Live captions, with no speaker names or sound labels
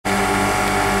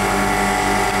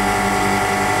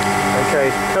Okay,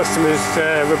 customers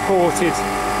reported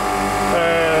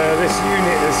this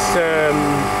unit has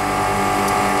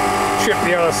tripped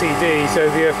the RCD, so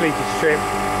the earth leakage strip,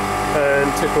 and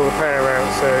took all the power out.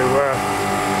 So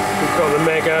we've got the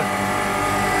Megger.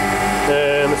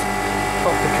 Let's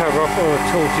pop the cover off. Oh, the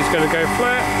torch is going to go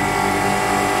flat.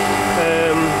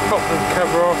 Pop the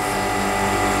cover off,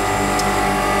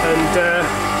 and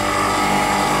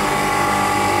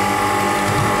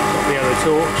got the other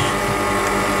torch.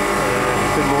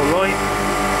 A bit more light.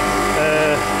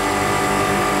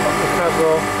 Pop the cover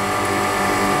off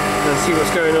and see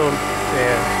what's going on.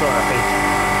 Yeah, not happy.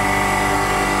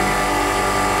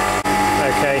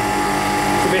 Okay,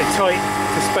 it's a bit tight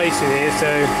for space in here,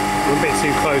 so I'm a bit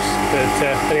too close, but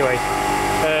anyway.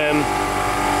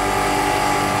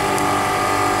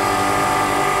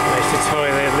 Managed to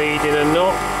tie their lead in a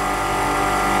knot.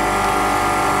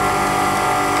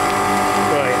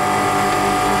 Right,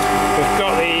 we've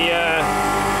got the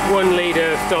 1 lead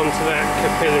earthed onto that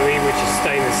capillary, which is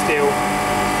stainless steel.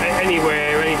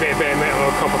 Anywhere, any bit of bare metal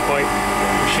or copper pipe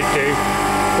we should do,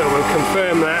 but we'll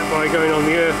confirm that by going on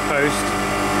the earth post,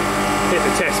 hit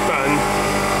the test button,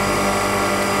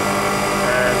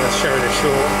 and that's showing a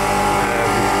short.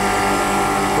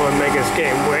 My Megger's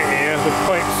getting wet here, the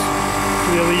pipes,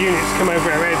 the other units come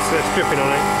over our heads, so it's dripping on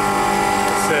it.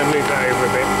 Let's move that over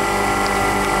a bit.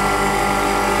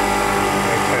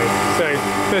 Okay, so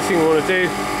first thing we want to do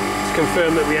is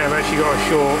confirm that we have actually got a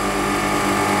short.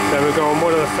 So we'll go on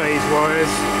one of the phase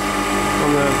wires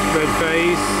on the red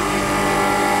phase.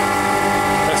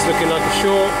 That's looking like a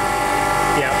short.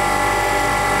 Yeah.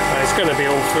 It's going to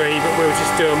be all 3, but we'll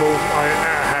just do them all out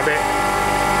of habit.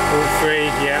 All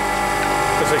 3, yeah.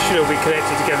 Because they should all be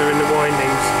connected together in the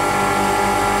windings.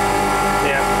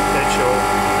 Yeah, dead short.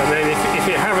 And then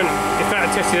if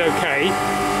that tested okay,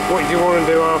 what you want to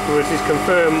do afterwards is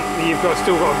confirm that you've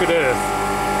still got a good earth.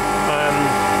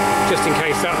 Just in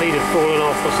case that lead had fallen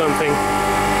off or something.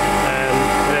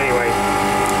 But anyway,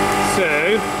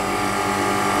 so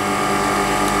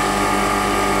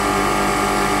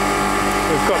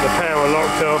we've got the power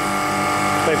locked off.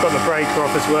 They've got the breaker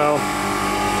off as well.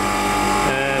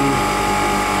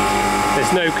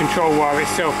 There's no control wire,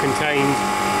 it's self-contained.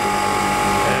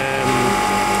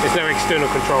 There's no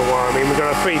external control wire. I mean, we've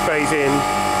got a 3-phase in,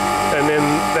 and then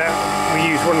we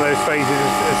use one of those phases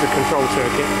as a control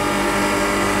circuit.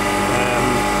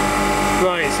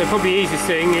 Right, so probably the easiest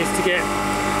thing is to get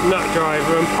nut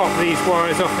driver and pop these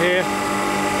wires off here.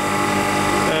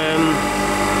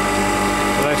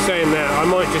 Well, they're saying that I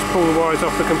might just pull the wires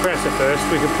off the compressor first.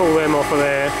 We can pull them off of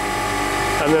there,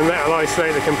 and then that'll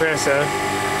isolate the compressor,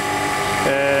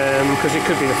 because it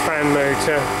could be the fan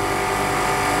motor.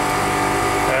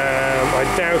 I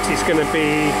doubt it's going to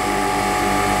be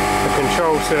the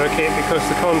control circuit, because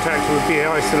the contactor would be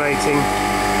isolating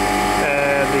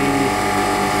the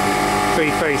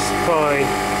 3-phase supply,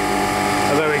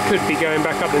 although it could be going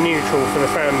back up the neutral for the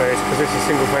fan motor, because it's a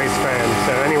single phase fan.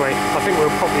 So anyway, I think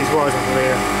we'll pop these wires off of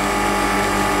here.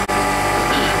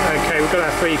 Okay, we've got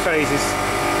our 3-phase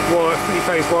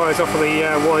wires off of the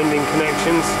winding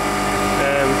connections,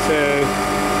 so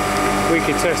we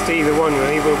could test either one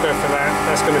really. We'll go for that.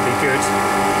 That's going to be good.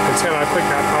 You can tell how quick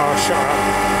that power shot up.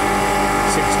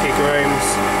 6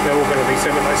 gigaohms. They're all going to be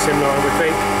something like similar, I would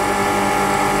think.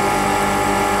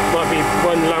 Might be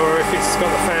one lower if it's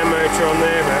got the fan motor on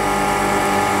there, but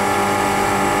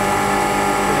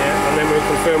yeah. And then we'll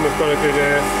confirm we've got a good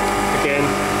earth again.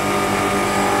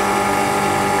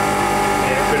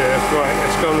 Yeah, good earth. Right,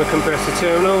 let's go on the compressor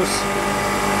terminals.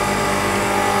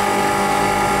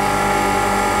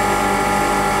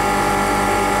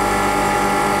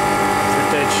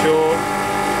 Short.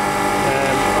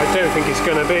 I don't think it's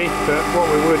going to be, but what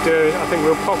we would do, I think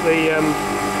we'll pop the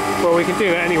well, we can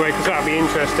do that anyway, because that'll be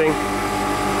interesting.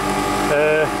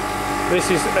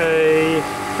 This is a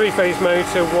 3-phase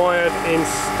motor wired in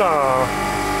star,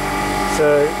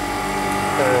 so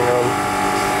hang on,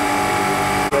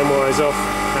 them wires off.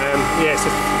 Yeah, it's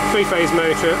a 3-phase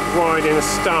motor wired in a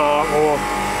star or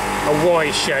a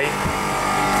Y shape.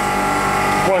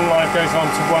 One live goes on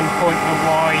to one point of the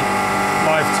Y,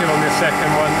 live 2 on the second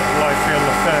one, live 3 on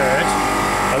the third,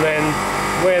 and then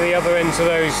where the other ends of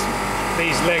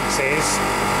these legs is,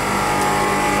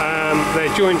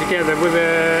 they're joined together with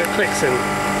a Clixon,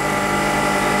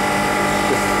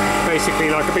 basically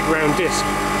like a big round disc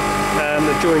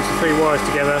that joins the 3 wires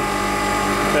together.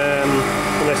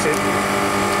 Unless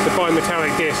it's a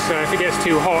bimetallic disc, so if it gets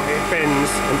too hot it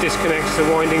bends and disconnects the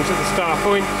windings at the start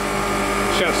point,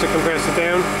 shuts the compressor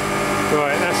down.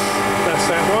 Right, that's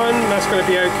that one. That's going to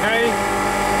be okay.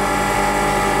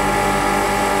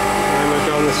 And we'll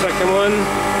go on the second one.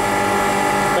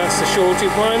 that's the shorted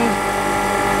one,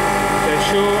 dead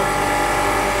short.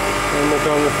 And we'll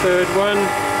go on the third one.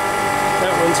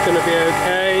 That one's going to be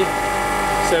okay.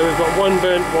 So we've got one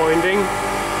burnt winding,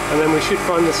 and then we should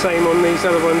find the same on these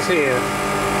other ones here.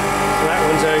 So that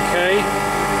one's okay.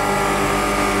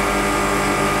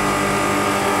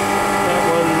 That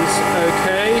one's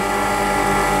okay.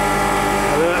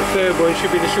 And then that third one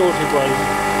should be the shorted one,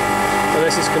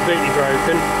 unless it's completely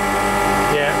broken.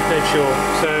 Yeah, dead short.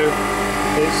 So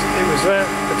it was that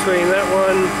between that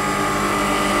one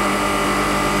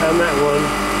and that one.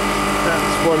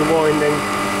 That's one winding,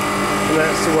 and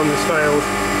that's the one that's failed.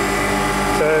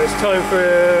 So it's time for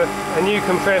a new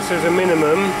compressor as a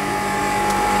minimum.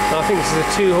 I think this is a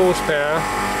 2 horsepower.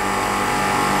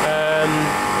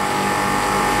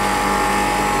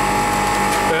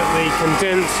 But the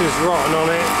condenser's rotten on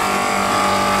it.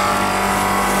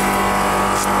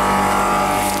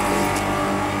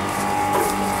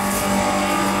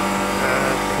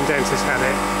 Condenser's had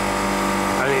it,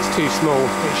 and it's too small.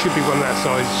 It should be one that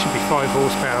size. It should be 5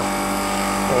 horsepower,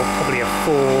 or probably a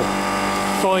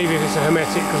 5 if it's a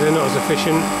hermetic, because they're not as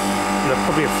efficient, and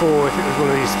probably a 4 if it was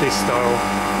one of this style.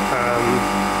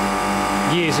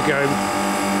 Years ago,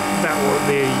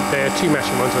 they had 2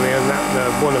 matching ones on there, and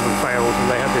one of them failed,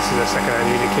 and they had this as a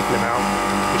second-hand unit kicking about,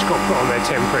 which got put on their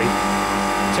temporary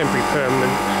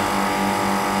permanent.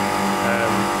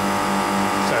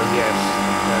 So yes,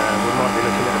 we might be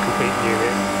looking at a complete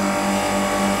unit.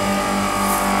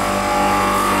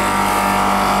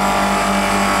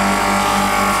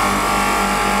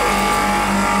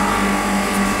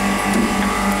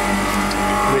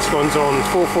 This one's on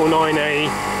 449A,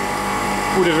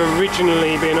 would have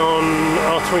originally been on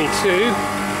R22,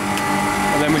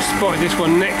 and then we've spotted this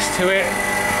one next to it.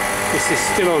 This is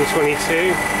still on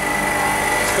 22.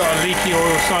 It's got a leaky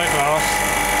oil sight glass.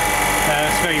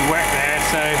 It's very wet there,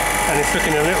 and it's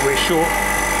looking a little bit short.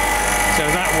 So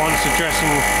that wants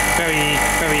addressing very,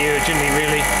 very urgently,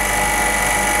 really.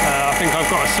 I think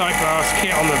I've got a sight glass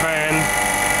kit on the van,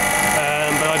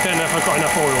 but I don't know if I've got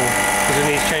enough oil, because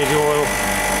it needs to change the oil.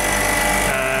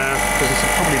 Because this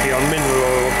will probably be on mineral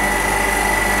oil.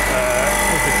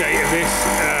 What's the date of this?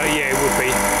 Yeah, it would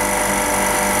be.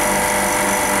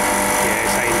 Yeah,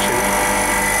 it's ancient.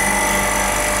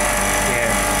 Yeah,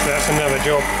 so that's another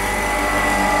job.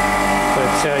 But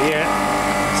yeah,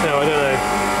 so I don't know.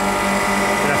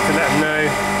 We'll have to let them know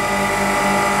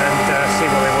and see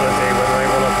what they want to do, whether they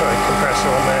want to put a compressor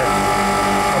on there.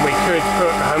 And we could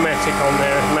put a hermetic on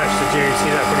there, match the duty,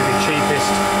 that'd probably be cheapest.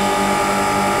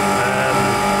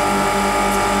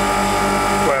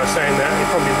 Saying that, you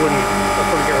probably wouldn't. I'll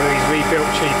probably get one of these rebuilt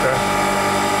cheaper,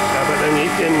 but then the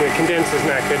condenser's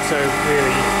knackered, so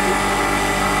really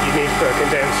you need to put a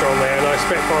condenser on there, and I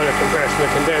expect buying a compressor and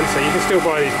a condenser, you can still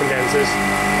buy these condensers,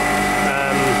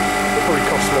 it probably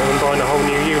costs more than buying a whole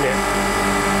new unit.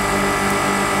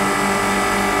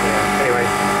 Yeah, anyway.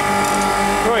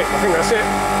 Right, I think that's it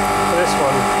for this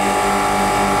one.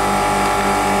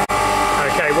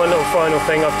 Okay, one little final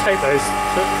thing, I've taped those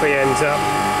 3 ends up.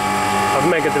 I've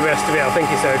measured the rest of it, I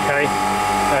think it's okay.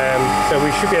 So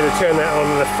we should be able to turn that on,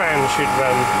 and the fan should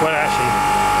run. Well, actually,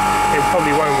 it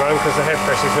probably won't run because the head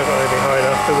pressure's not going to be high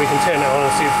enough, but we can turn it on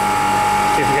and see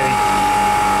if we get any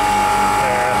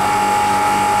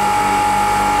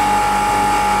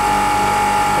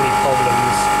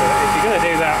problems. But if you're going to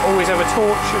do that, always have a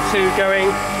torch or 2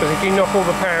 going, because if you knock all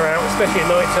the power out, especially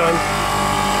at night time,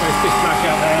 there's this flash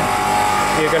out there,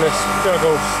 you're going to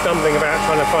struggle stumbling about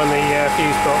trying to find the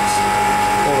fuse box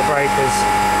or the breakers.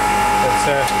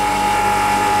 But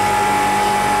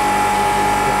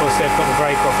of course they've got the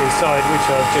brake off inside, which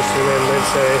I've just remembered,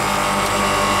 so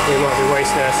we might be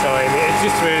wasting our time. It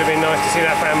just would have been nice to see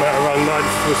that fan motor run, but I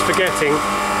was forgetting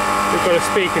we've got a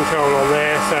speed control on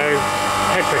there, so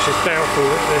head pressure's doubtful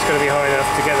that it's going to be high enough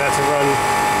to get that to run,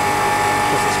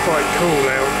 because it's quite cool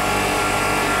now.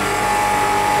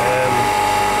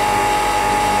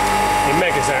 It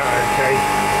meggers out okay.